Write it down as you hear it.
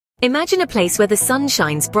Imagine a place where the sun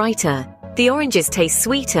shines brighter, the oranges taste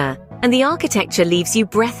sweeter, and the architecture leaves you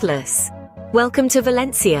breathless. Welcome to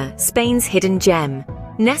Valencia, Spain's hidden gem.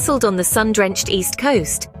 Nestled on the sun-drenched east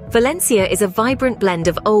coast, Valencia is a vibrant blend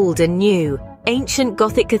of old and new. Ancient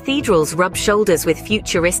Gothic cathedrals rub shoulders with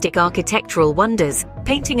futuristic architectural wonders,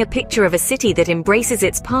 painting a picture of a city that embraces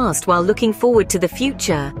its past while looking forward to the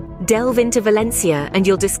future. Delve into Valencia and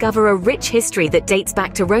you'll discover a rich history that dates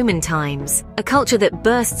back to Roman times, a culture that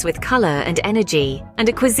bursts with color and energy, and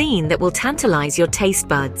a cuisine that will tantalize your taste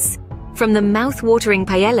buds. From the mouth-watering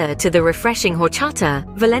paella to the refreshing horchata,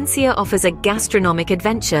 Valencia offers a gastronomic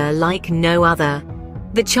adventure like no other.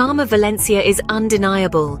 The charm of Valencia is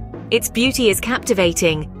undeniable. Its beauty is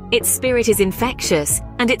captivating, its spirit is infectious,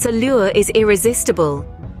 and its allure is irresistible.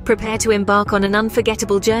 Prepare to embark on an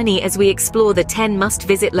unforgettable journey as we explore the 10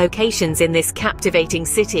 must-visit locations in this captivating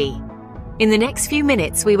city. In the next few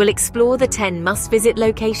minutes, we will explore the 10 must-visit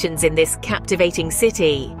locations in this captivating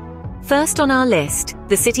city. First on our list,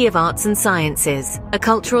 the City of Arts and Sciences, a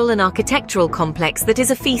cultural and architectural complex that is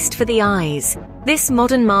a feast for the eyes. This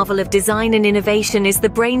modern marvel of design and innovation is the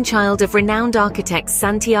brainchild of renowned architects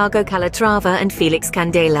Santiago Calatrava and Felix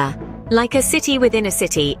Candela. Like a city within a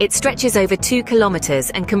city, it stretches over 2 kilometers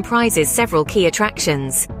and comprises several key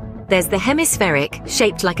attractions. There's the Hemispheric,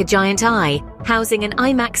 shaped like a giant eye, housing an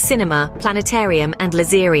IMAX cinema, planetarium and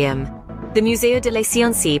laserium. The Museo de la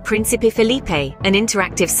Ciencia Príncipe Felipe, an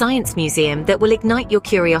interactive science museum that will ignite your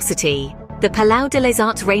curiosity. The Palau de les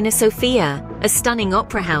Arts Reina Sofia, a stunning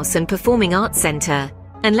opera house and performing arts center.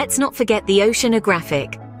 And let's not forget the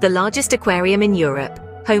Oceanographic, the largest aquarium in Europe,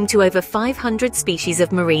 home to over 500 species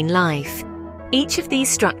of marine life. Each of these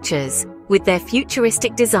structures, with their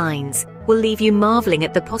futuristic designs, will leave you marveling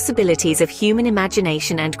at the possibilities of human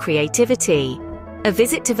imagination and creativity. A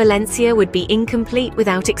visit to Valencia would be incomplete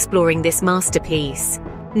without exploring this masterpiece.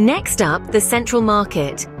 Next up, the Central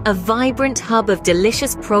Market, a vibrant hub of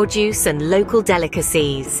delicious produce and local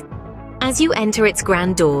delicacies. As you enter its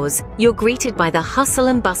grand doors, you're greeted by the hustle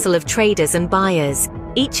and bustle of traders and buyers,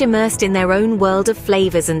 each immersed in their own world of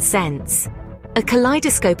flavors and scents. A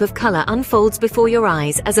kaleidoscope of color unfolds before your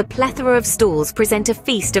eyes as a plethora of stalls present a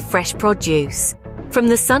feast of fresh produce. From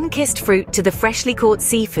the sun-kissed fruit to the freshly caught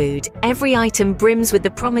seafood, every item brims with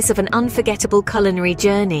the promise of an unforgettable culinary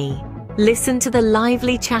journey. Listen to the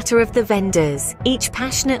lively chatter of the vendors, each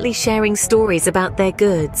passionately sharing stories about their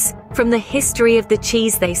goods. From the history of the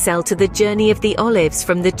cheese they sell to the journey of the olives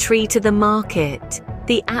from the tree to the market.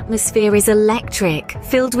 The atmosphere is electric,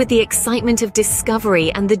 filled with the excitement of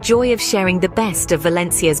discovery and the joy of sharing the best of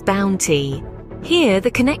Valencia's bounty. Here,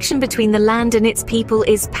 the connection between the land and its people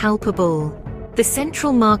is palpable. The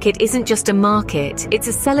Central Market isn't just a market, it's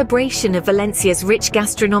a celebration of Valencia's rich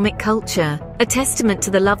gastronomic culture, a testament to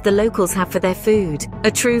the love the locals have for their food,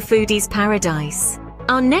 a true foodie's paradise.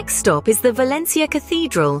 Our next stop is the Valencia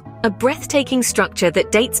Cathedral, a breathtaking structure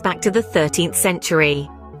that dates back to the 13th century.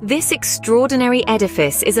 This extraordinary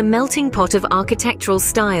edifice is a melting pot of architectural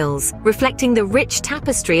styles, reflecting the rich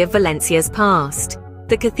tapestry of Valencia's past.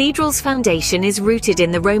 The cathedral's foundation is rooted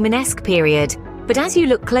in the Romanesque period, but as you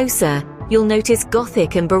look closer, you'll notice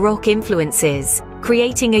Gothic and Baroque influences,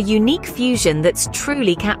 creating a unique fusion that's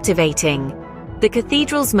truly captivating. The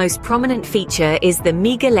cathedral's most prominent feature is the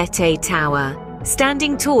Miguelete Tower.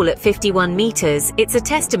 Standing tall at 51 meters, it's a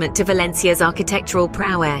testament to Valencia's architectural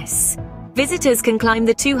prowess. Visitors can climb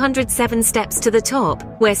the 207 steps to the top,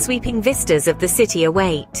 where sweeping vistas of the city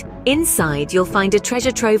await. Inside, you'll find a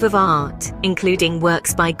treasure trove of art, including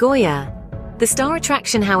works by Goya. The star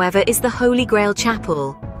attraction, however, is the Holy Grail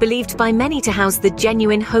Chapel, believed by many to house the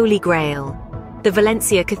genuine Holy Grail. The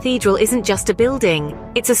Valencia Cathedral isn't just a building,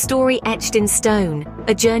 it's a story etched in stone,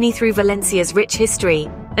 a journey through Valencia's rich history,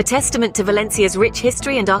 a testament to Valencia's rich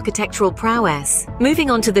history and architectural prowess. Moving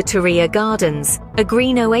on to the Turia Gardens, a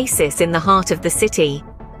green oasis in the heart of the city.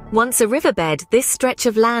 Once a riverbed, this stretch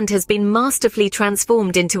of land has been masterfully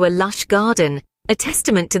transformed into a lush garden, a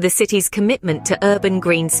testament to the city's commitment to urban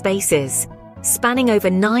green spaces. Spanning over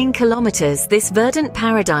 9 kilometers, this verdant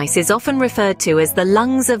paradise is often referred to as the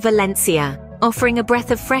lungs of Valencia, offering a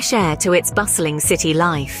breath of fresh air to its bustling city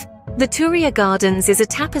life. The Turia Gardens is a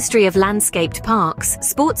tapestry of landscaped parks,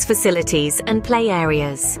 sports facilities, and play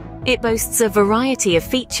areas. It boasts a variety of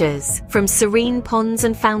features, from serene ponds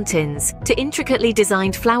and fountains to intricately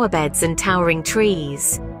designed flower beds and towering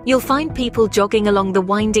trees. You'll find people jogging along the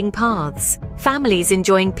winding paths, families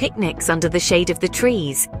enjoying picnics under the shade of the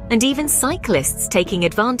trees, and even cyclists taking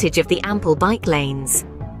advantage of the ample bike lanes.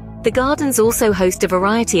 The gardens also host a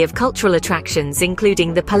variety of cultural attractions,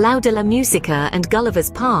 including the Palau de la Música and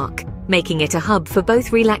Gulliver's Park, making it a hub for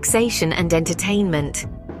both relaxation and entertainment.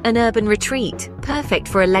 an urban retreat, perfect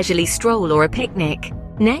for a leisurely stroll or a picnic.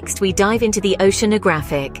 Next, we dive into the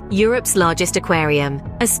Oceanographic, Europe's largest aquarium.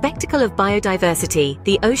 A spectacle of biodiversity,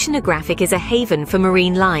 the Oceanographic is a haven for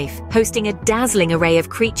marine life, hosting a dazzling array of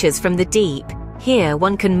creatures from the deep. Here,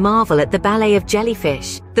 one can marvel at the ballet of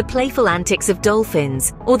jellyfish, the playful antics of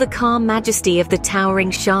dolphins, or the calm majesty of the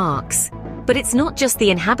towering sharks. But it's not just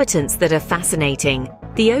the inhabitants that are fascinating.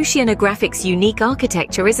 The Oceanographic's unique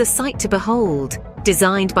architecture is a sight to behold.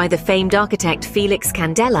 Designed by the famed architect Felix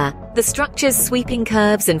Candela, the structure's sweeping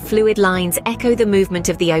curves and fluid lines echo the movement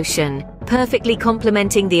of the ocean, perfectly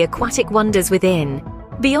complementing the aquatic wonders within.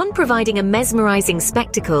 Beyond providing a mesmerizing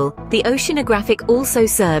spectacle, the Oceanographic also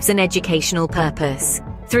serves an educational purpose.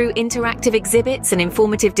 Through interactive exhibits and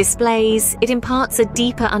informative displays, it imparts a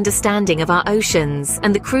deeper understanding of our oceans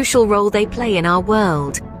and the crucial role they play in our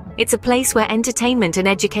world. It's a place where entertainment and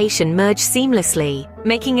education merge seamlessly,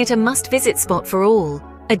 making it a must-visit spot for all.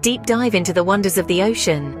 A deep dive into the wonders of the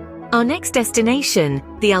ocean. Our next destination,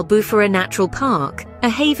 the Albufera Natural Park, a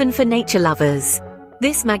haven for nature lovers.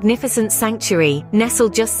 This magnificent sanctuary,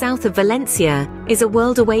 nestled just south of Valencia, is a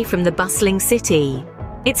world away from the bustling city.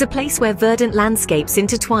 It's a place where verdant landscapes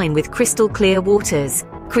intertwine with crystal-clear waters,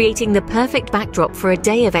 creating the perfect backdrop for a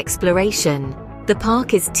day of exploration. The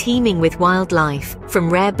park is teeming with wildlife, from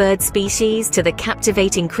rare bird species to the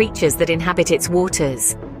captivating creatures that inhabit its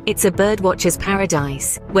waters. It's a birdwatcher's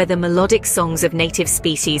paradise, where the melodic songs of native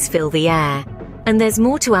species fill the air. And there's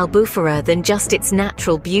more to Albufera than just its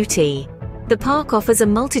natural beauty. The park offers a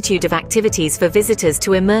multitude of activities for visitors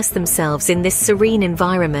to immerse themselves in this serene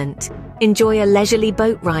environment. Enjoy a leisurely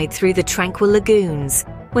boat ride through the tranquil lagoons,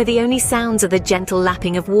 where the only sounds are the gentle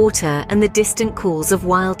lapping of water and the distant calls of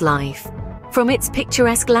wildlife. From its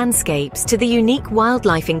picturesque landscapes to the unique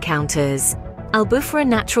wildlife encounters, Albufera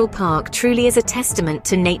Natural Park truly is a testament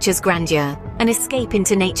to nature's grandeur, an escape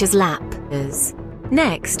into nature's lap.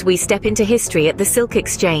 Next, we step into history at the Silk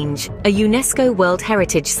Exchange, a UNESCO World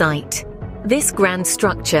Heritage Site. This grand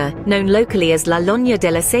structure, known locally as La Loña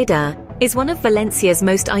de la Seda, is one of Valencia's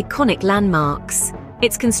most iconic landmarks.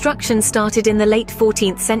 Its construction started in the late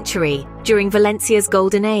 14th century, during Valencia's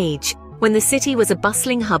Golden Age, when the city was a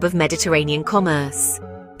bustling hub of Mediterranean commerce.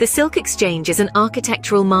 The Silk Exchange is an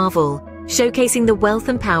architectural marvel, showcasing the wealth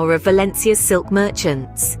and power of Valencia's silk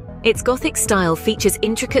merchants. Its Gothic style features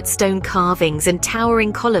intricate stone carvings and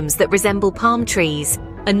towering columns that resemble palm trees,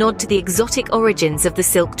 a nod to the exotic origins of the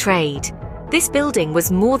silk trade. This building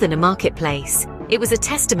was more than a marketplace. It was a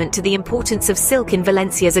testament to the importance of silk in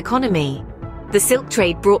Valencia's economy. The silk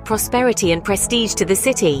trade brought prosperity and prestige to the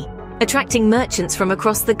city, attracting merchants from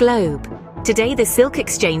across the globe. Today, the Silk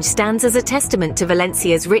Exchange stands as a testament to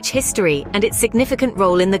Valencia's rich history and its significant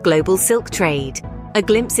role in the global silk trade, a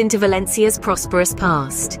glimpse into Valencia's prosperous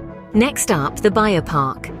past. Next up, the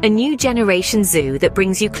Biopark, a new generation zoo that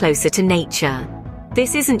brings you closer to nature.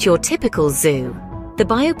 This isn't your typical zoo. The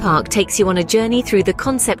Biopark takes you on a journey through the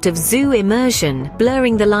concept of zoo immersion,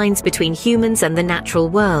 blurring the lines between humans and the natural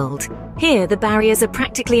world. Here, the barriers are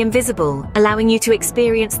practically invisible, allowing you to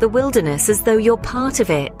experience the wilderness as though you're part of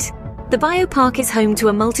it. The Biopark is home to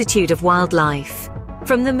a multitude of wildlife.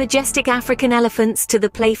 From the majestic African elephants to the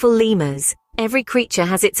playful lemurs, every creature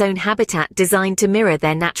has its own habitat designed to mirror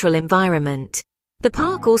their natural environment. The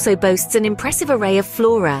park also boasts an impressive array of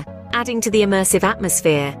flora, adding to the immersive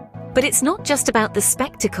atmosphere. But it's not just about the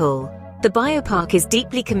spectacle. The Biopark is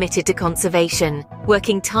deeply committed to conservation,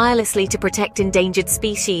 working tirelessly to protect endangered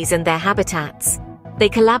species and their habitats. They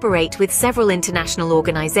collaborate with several international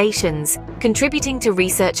organizations, contributing to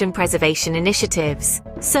research and preservation initiatives.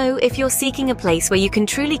 So, if you're seeking a place where you can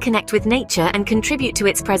truly connect with nature and contribute to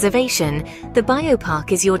its preservation, the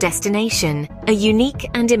Biopark is your destination, a unique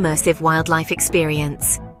and immersive wildlife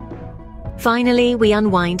experience. Finally, we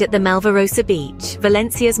unwind at the Malvarosa Beach,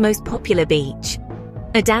 Valencia's most popular beach.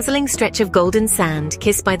 A dazzling stretch of golden sand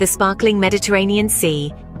kissed by the sparkling Mediterranean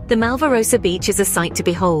Sea, the Malvarosa Beach is a sight to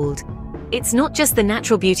behold. It's not just the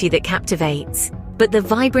natural beauty that captivates, but the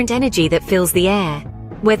vibrant energy that fills the air.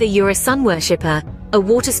 Whether you're a sun worshipper, a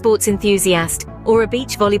water sports enthusiast, or a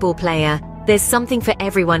beach volleyball player, there's something for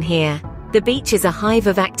everyone here. The beach is a hive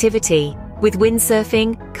of activity, with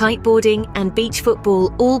windsurfing, kiteboarding, and beach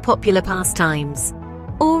football all popular pastimes.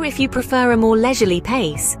 Or if you prefer a more leisurely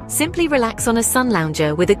pace, simply relax on a sun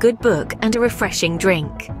lounger with a good book and a refreshing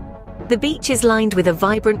drink. The beach is lined with a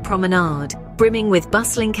vibrant promenade, brimming with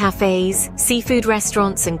bustling cafes, seafood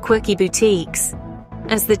restaurants, and quirky boutiques.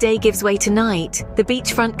 As the day gives way to night, the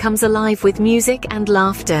beachfront comes alive with music and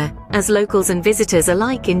laughter, as locals and visitors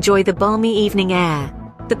alike enjoy the balmy evening air,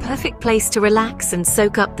 the perfect place to relax and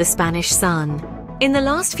soak up the Spanish sun. In the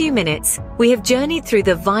last few minutes, we have journeyed through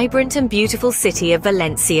the vibrant and beautiful city of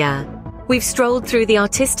Valencia. We've strolled through the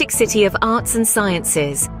artistic city of arts and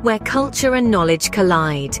sciences, where culture and knowledge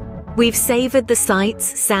collide. We've savored the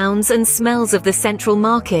sights, sounds, and smells of the central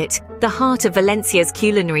market, the heart of Valencia's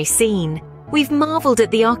culinary scene. We've marveled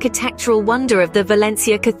at the architectural wonder of the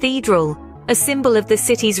Valencia Cathedral, a symbol of the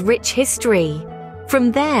city's rich history.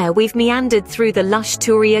 From there, we've meandered through the lush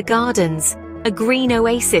Turia Gardens, a green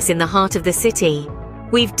oasis in the heart of the city.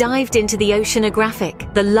 We've dived into the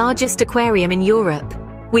oceanographic, the largest aquarium in Europe.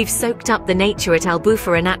 We've soaked up the nature at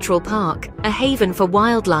Albufera Natural Park, a haven for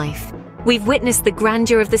wildlife. We've witnessed the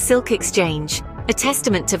grandeur of the Silk Exchange, a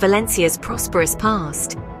testament to Valencia's prosperous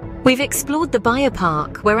past. We've explored the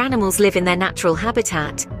biopark, where animals live in their natural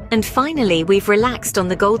habitat. And finally, we've relaxed on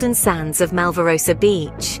the golden sands of Malvarosa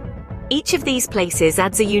Beach. Each of these places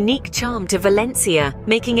adds a unique charm to Valencia,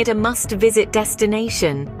 making it a must-visit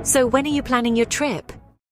destination. So when are you planning your trip?